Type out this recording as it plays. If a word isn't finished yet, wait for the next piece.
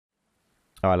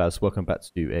Alright lads, welcome back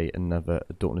to another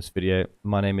Dauntless video.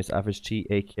 My name is Average T,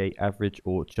 aka Average,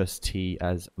 or just T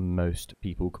as most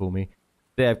people call me.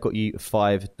 Today I've got you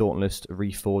 5 Dauntless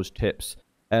Reforged tips.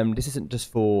 This isn't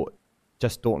just for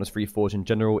Dauntless Reforged in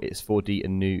general, it's for the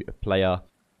new player.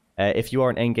 If you are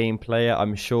an endgame player,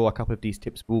 I'm sure a couple of these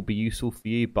tips will be useful for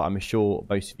you, but I'm sure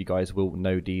most of you guys will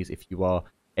know these if you are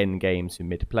endgame to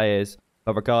mid players.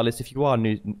 But regardless, if you are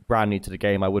brand new to the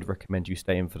game, I would recommend you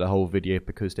stay in for the whole video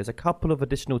because there's a couple of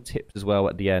additional tips as well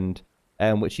at the end,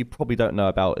 which you probably don't know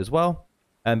about as well.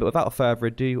 But without further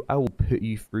ado, I will put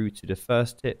you through to the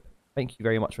first tip. Thank you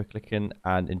very much for clicking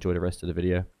and enjoy the rest of the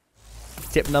video.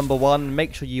 Tip number 1,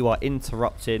 make sure you are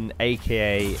interrupting,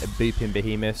 aka booping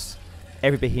behemoths.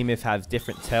 Every behemoth has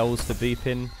different tells for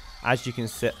booping. As you can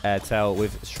tell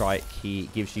with Strike, he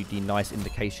gives you the nice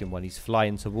indication when he's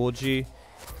flying towards you.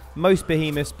 Most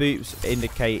behemoths boops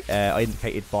are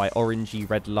indicated by orangey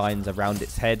red lines around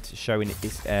its head, showing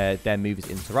their move is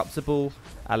interruptible,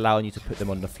 allowing you to put them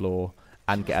on the floor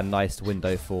and get a nice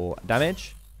window for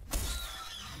damage.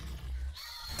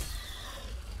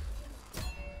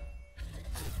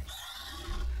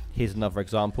 Here's another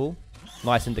example.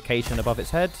 Nice indication above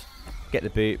its head. Get the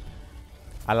boop,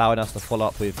 allowing us to follow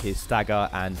up with his stagger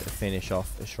and finish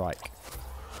off the Strike.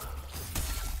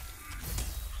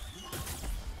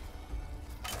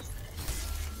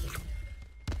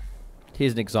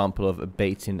 Here's an example of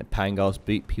baiting Pangal's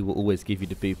boop. He will always give you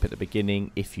the boop at the beginning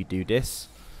if you do this,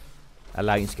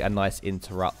 allowing you to get a nice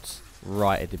interrupt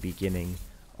right at the beginning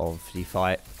of the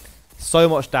fight. So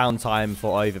much downtime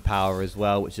for Overpower as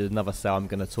well, which is another cell I'm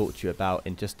going to talk to you about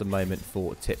in just a moment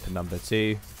for tip number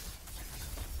 2.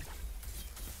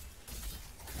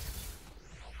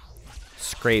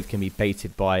 Scrave can be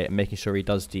baited by making sure he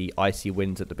does the icy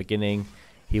winds at the beginning.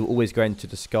 He will always go into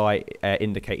the sky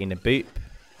indicating a boop.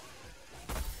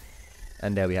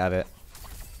 And there we have it.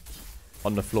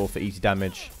 On the floor for easy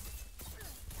damage.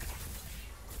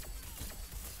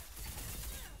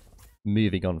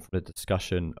 Moving on from the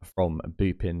discussion from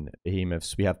booping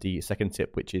behemoths, we have the second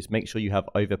tip, which is make sure you have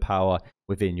Overpower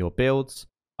within your builds.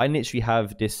 I literally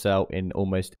have this cell in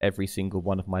almost every single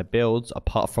one of my builds,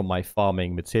 apart from my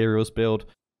farming materials build.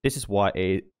 This is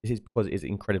because it is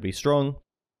incredibly strong.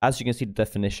 As you can see, the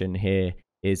definition here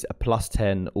is a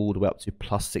 +10 all the way up to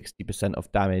 +60%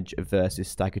 of damage versus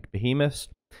staggered behemoths.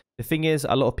 The thing is,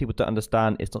 a lot of people don't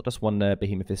understand it's not just when the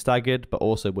behemoth is staggered, but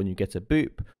also when you get a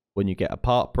boop, when you get a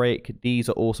part break. These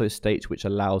are also states which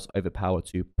allows Overpower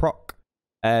to proc.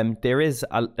 There is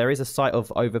a sight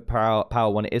of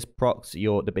Overpower when it is procs.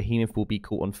 The behemoth will be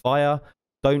caught on fire.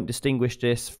 Don't distinguish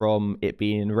this from it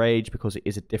being enraged because it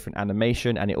is a different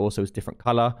animation and it also is different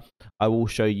color. I will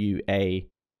show you a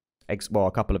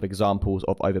couple of examples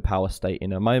of Overpower state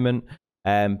in a moment,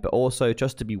 but also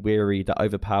just to be wary that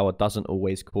Overpower doesn't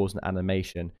always cause an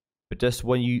animation. But just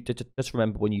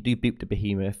remember, when you do boop the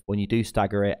behemoth, when you do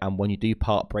stagger it, and when you do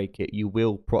part break it, you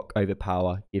will proc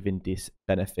Overpower, giving this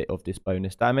benefit of this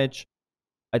bonus damage.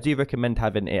 I do recommend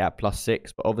having it at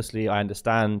 +6, but obviously I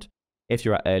understand if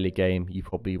you're at early game, you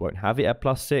probably won't have it at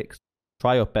 +6.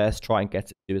 Try your best, try and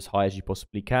get it to as high as you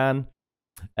possibly can.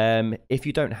 If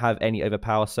you don't have any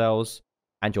Overpower cells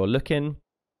and you're looking,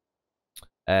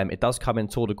 it does come in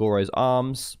Tordagoro's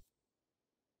arms,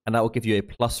 and that will give you a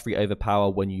 +3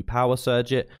 Overpower when you power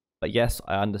surge it. But yes,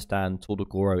 I understand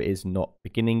Tordagoro is not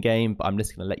beginning game, but I'm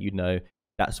just going to let you know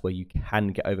that's where you can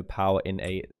get Overpower in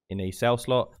a cell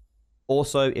slot.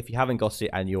 Also, if you haven't got it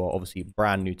and you are obviously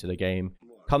brand new to the game,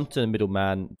 come to the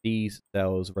middleman. These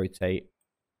cells rotate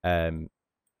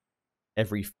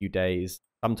every few days.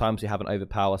 Sometimes you have an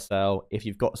Overpower cell. If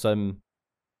you've got some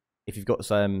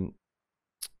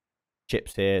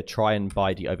chips here, try and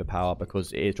buy the Overpower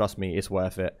because trust me, it's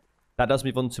worth it. That does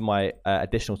move on to my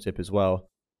additional tip as well.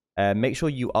 Make sure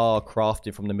you are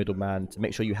crafted from the middleman to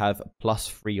make sure you have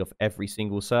 +3 of every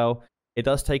single cell. It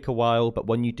does take a while, but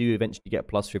when you do eventually get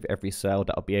 +3 of every cell,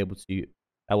 that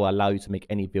will allow you to make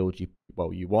any build you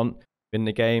want in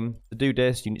the game. To do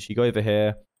this, you go over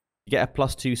here. You get a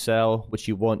 +2 cell, which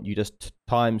you want. You just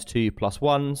times 2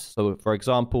 +1s. So, for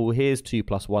example, here's 2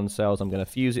 +1 cells. I'm going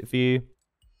to fuse it for you.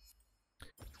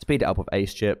 Speed it up with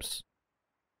ace chips.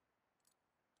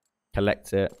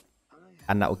 Collect it.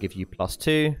 And that will give you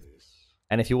 +2.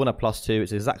 And if you want a +2,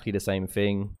 it's exactly the same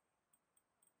thing.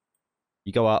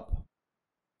 You go up.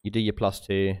 You do your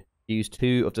 +2. Use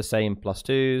 2 of the same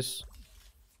 +2s.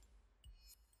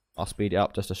 I'll speed it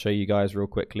up just to show you guys real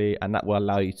quickly. And that will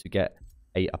allow you to get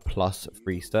a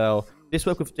 +3 cell. This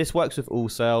works with all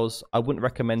cells. I wouldn't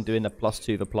recommend doing a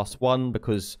 +2 with a +1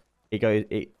 because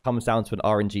it comes down to an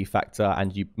RNG factor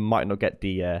and you might not get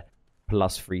the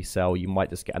 +3 cell, you might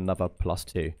just get another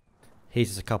 +2. Here's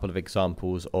just a couple of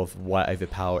examples of why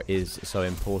Overpower is so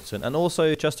important, and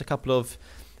also just a couple of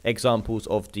examples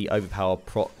of the Overpower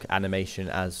proc animation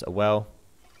as well.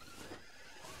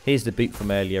 Here's the boot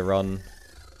from earlier on.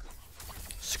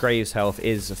 Scrave's health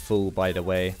is full, by the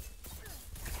way.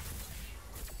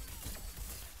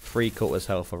 3/4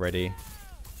 health already.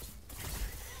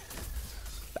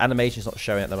 The animation's not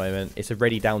showing at the moment. It's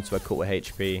already down to 1/4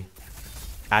 HP.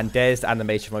 And there's the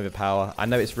animation from Overpower. I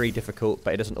know it's really difficult,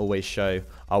 but it doesn't always show.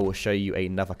 I will show you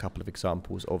another couple of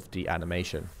examples of the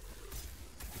animation.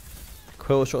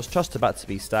 Quill Shot's just about to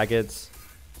be staggered.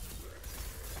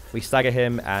 We stagger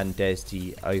him, and there's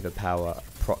the Overpower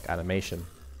proc animation.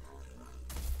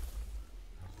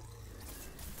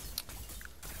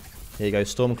 Here you go,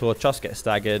 Stormclaw just gets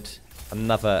staggered.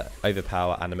 Another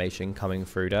Overpower animation coming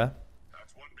through there.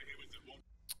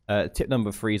 Tip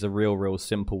number 3 is a real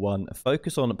simple one.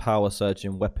 Focus on power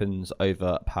surgeon weapons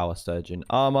over power surgeon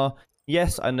armor.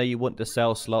 Yes, I know you want to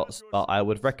sell slots, but I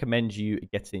would recommend you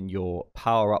getting your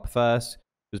power up first,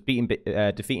 because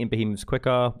defeating behemoths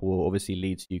quicker will obviously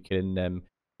lead to you killing them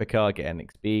quicker, getting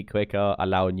XP quicker,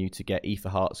 allowing you to get ether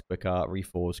hearts quicker,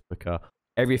 reforge quicker,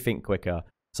 everything quicker.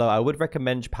 So I would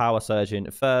recommend power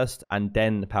surgeon first, and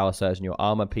then power surgeon your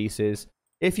armor pieces.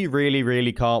 If you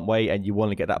really can't wait and you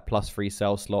want to get that +3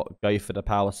 cell slot, go for the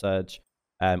power surge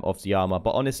of the armor.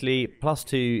 But honestly,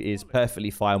 +2 is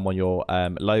perfectly fine when you're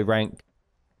low rank.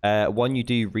 When you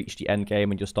do reach the end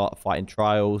game and you'll start fighting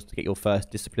trials to get your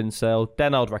first discipline cell,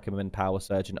 then I would recommend power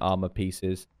surge and armor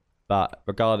pieces. But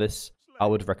regardless, I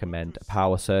would recommend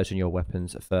power surge and your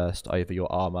weapons first over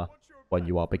your armor when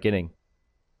you are beginning.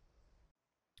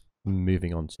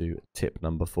 Moving on to tip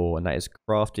number 4, and that is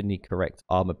crafting the correct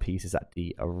armor pieces at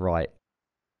the right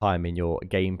time in your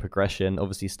game progression.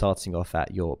 Obviously, starting off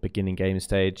at your beginning game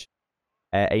stage.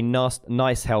 A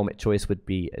nice helmet choice would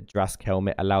be a Drask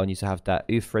helmet, allowing you to have that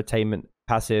Oof Retainment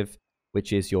passive,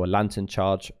 which is your lantern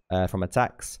charge from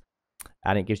attacks,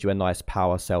 and it gives you a nice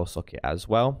power cell socket as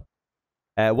well.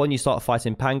 When you start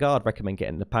fighting Pangar, I'd recommend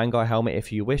getting the Pangar helmet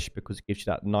if you wish, because it gives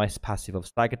you that nice passive of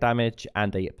stagger damage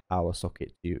and a power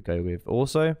socket to go with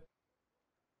also.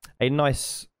 A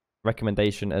nice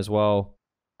recommendation as well,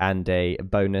 and a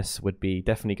bonus, would be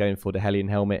definitely going for the Hellion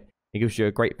helmet. It gives you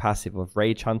a great passive of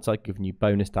Rage Hunter, giving you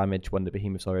bonus damage when the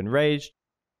behemoths are enraged.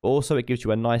 But also, it gives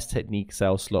you a nice technique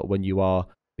cell slot when you are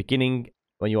in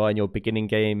your beginning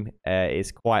game.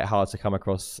 It's quite hard to come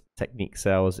across technique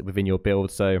cells within your build,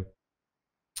 so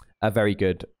a very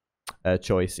good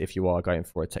choice if you are going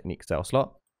for a technique cell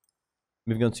slot.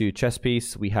 Moving on to chest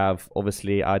piece, we have,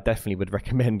 obviously, I definitely would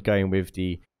recommend going with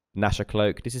the Nasher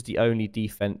Cloak. This is the only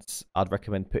defense I'd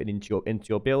recommend putting into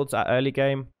your builds at early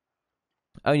game.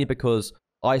 Only because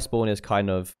Iceborne is kind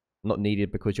of not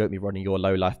needed, because you won't be running your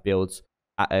low life builds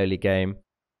at early game.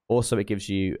 Also, it gives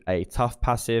you a tough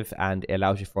passive, and it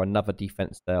allows you for another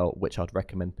defense cell, which I'd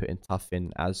recommend putting tough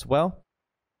in as well.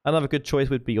 Another good choice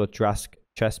would be your Drask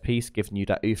chest piece, giving you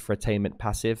that Oof Retainment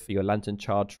passive for your lantern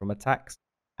charge from attacks,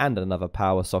 and another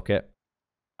power socket.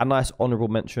 A nice honorable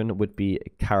mention would be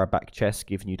Karabakh chest,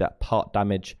 giving you that part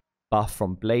damage buff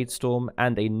from Bladestorm,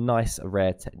 and a nice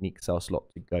rare technique cell slot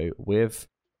to go with.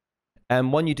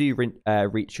 And when you do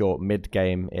reach your mid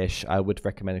game ish, I would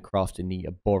recommend crafting the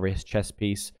Boris chest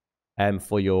piece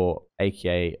for your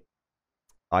AKA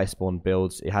Iceborne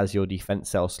builds. It has your defense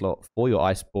cell slot for your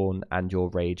Iceborne and your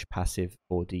Rage passive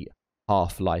for the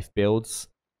Half-Life builds.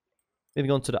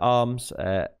 Moving on to the arms,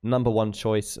 number 1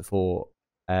 choice for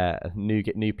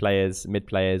new players, mid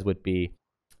players, would be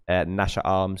Nasher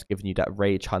arms, giving you that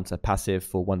Rage Hunter passive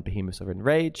for one behemoths are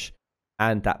enraged,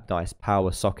 and that nice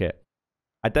power socket.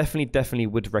 I definitely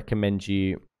would recommend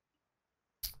you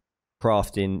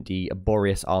crafting the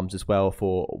Boreas arms as well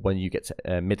for when you get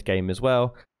to mid game as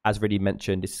well. As already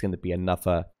mentioned, this is going to be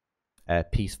another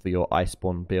piece for your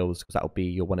Iceborne builds, because that will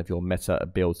be one of your meta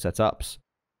build setups.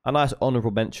 A nice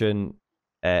honorable mention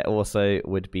also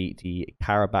would be the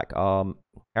Karabakh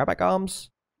arms.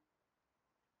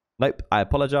 Nope, I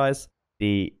apologize.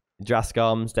 The Drask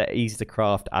arms, they're easy to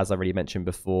craft, as I already mentioned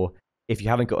before. If you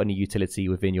haven't got any utility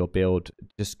within your build,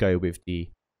 just go with the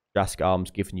Drask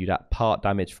arms, giving you that part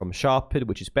damage from Sharpened,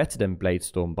 which is better than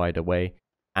Bladestorm, by the way,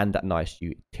 and that nice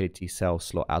utility cell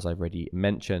slot, as I've already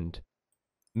mentioned.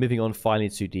 Moving on finally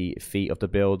to the feet of the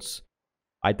builds,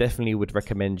 I definitely would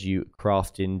recommend you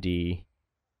crafting the...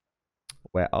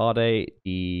 where are they?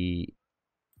 The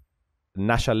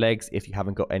Nasher legs, if you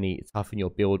haven't got any tough in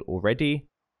your build already.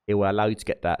 It will allow you to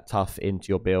get that tough into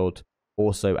your build.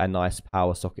 Also, a nice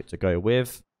power socket to go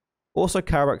with. Also,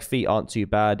 Karabakh feet aren't too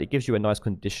bad. It gives you a nice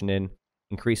conditioning.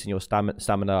 increasing your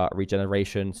stamina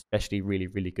regeneration, especially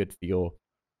really good for your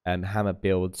hammer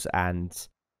builds and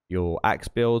your axe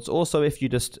builds. Also, if you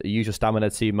just use your stamina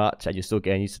too much and you're still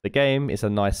getting used to the game, it's a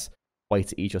nice way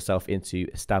to ease yourself into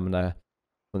stamina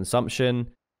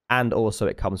consumption. And also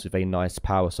it comes with a nice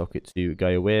power socket to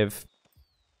go with.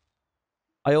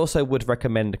 I also would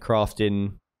recommend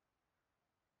crafting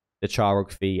the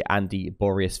Charog feat and the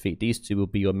Boreas feat. These two will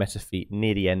be your meta feat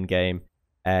near the end game,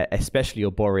 especially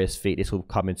your Boreas feat. This will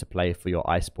come into play for your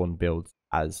Iceborne builds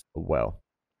as well.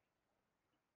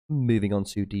 Moving on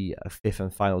to the fifth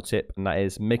and final tip, and that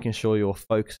is making sure you're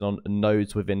focusing on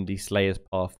nodes within the Slayer's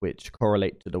Path which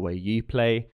correlate to the way you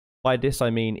play. By this I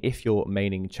mean, if you're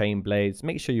maining chain blades,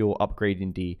 make sure you're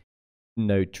upgrading the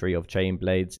node tree of chain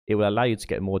blades. It will allow you to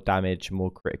get more damage,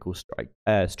 more critical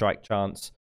strike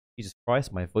chance. Jesus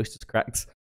Christ, my voice just cracked.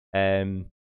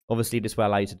 Obviously this will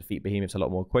allow you to defeat behemoths a lot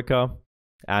more quicker,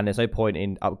 and there's no point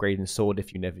in upgrading sword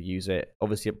if you never use it.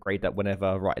 Obviously upgrade that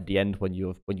whenever, right at the end when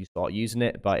you start using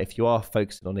it, but if you are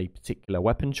focusing on a particular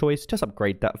weapon choice, just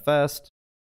upgrade that first.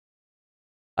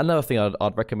 Another thing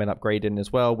I'd recommend upgrading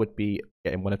as well would be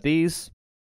getting one of these,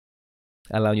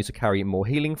 allowing you to carry more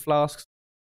healing flasks.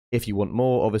 If you want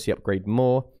more, obviously upgrade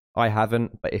more. I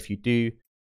haven't, but if you do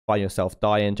find yourself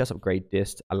dying, just upgrade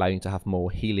this, allowing you to have more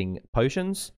healing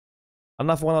potions.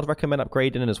 Another one I'd recommend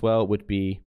upgrading as well would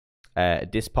be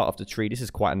this part of the tree. This is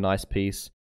quite a nice piece.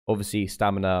 Obviously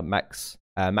stamina, max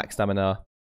stamina,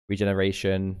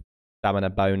 regeneration, stamina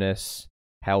bonus,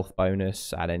 health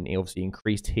bonus, and then obviously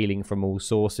increased healing from all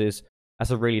sources.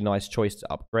 That's a really nice choice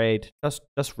to upgrade.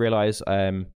 Just realize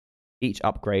each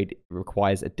upgrade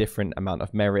requires a different amount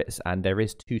of merits, and there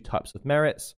is two types of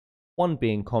merits, one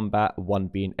being combat, one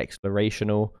being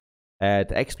explorational. The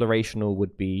explorational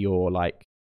would be your like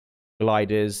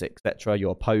gliders, etc.,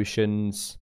 your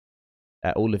potions,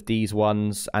 all of these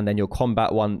ones, and then your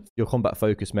combat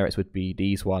focus merits would be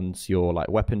these ones, your like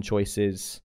weapon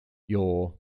choices,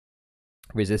 your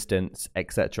resistance,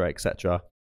 etc., etc.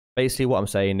 Basically what I'm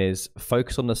saying is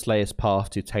focus on the Slayer's Path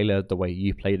to tailor the way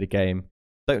you play the game.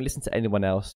 Don't listen to anyone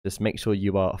else, just make sure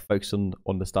you are focused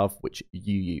on the stuff which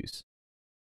you use.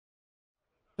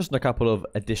 Just a couple of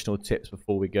additional tips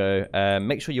before we go.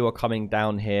 Make sure you are coming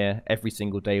down here every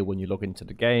single day when you log into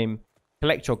the game.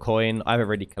 Collect your coin. I've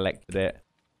already collected it.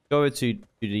 Go to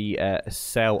the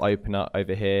cell opener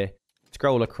over here.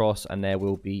 Scroll across and there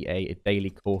will be a daily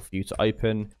core for you to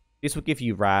open. This will give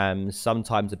you rams,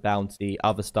 sometimes a bounty,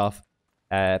 other stuff,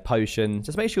 potions.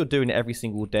 Just make sure you're doing it every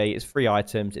single day. It's free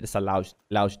items. It just allows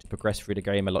you to progress through the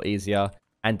game a lot easier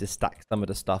and to stack some of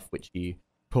the stuff which you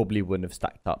probably wouldn't have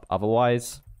stacked up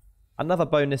otherwise. Another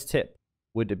bonus tip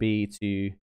would be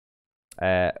to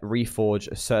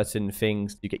reforge certain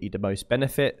things to get you the most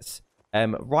benefits.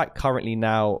 Right currently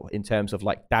now, in terms of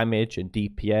like damage and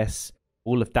DPS,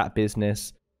 all of that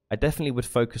business, I definitely would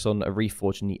focus on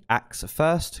reforging the axe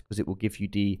first, because it will give you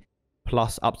the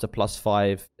up to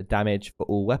 +5 damage for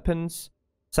all weapons.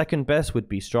 Second best would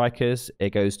be strikers. It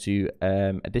goes to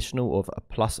additional of a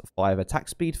 +5 attack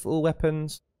speed for all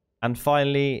weapons. And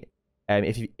finally,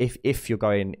 if you're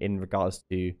going in regards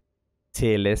to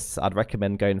tier lists, I'd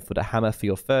recommend going for the hammer for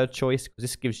your third choice, because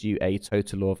this gives you a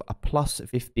total of a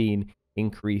 +15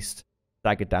 increased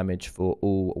dagger damage for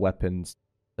all weapons.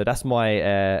 So that's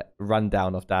my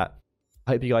rundown of that.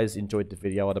 I hope you guys enjoyed the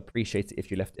video. I'd appreciate it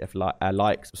if you left it a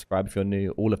like, subscribe if you're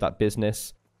new, all of that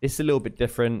business. It's a little bit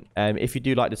different. If you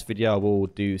do like this video, I will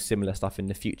do similar stuff in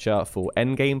the future for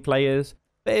endgame players.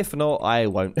 But if not, I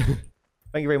won't.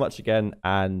 Thank you very much again,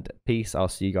 and peace. I'll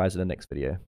see you guys in the next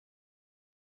video.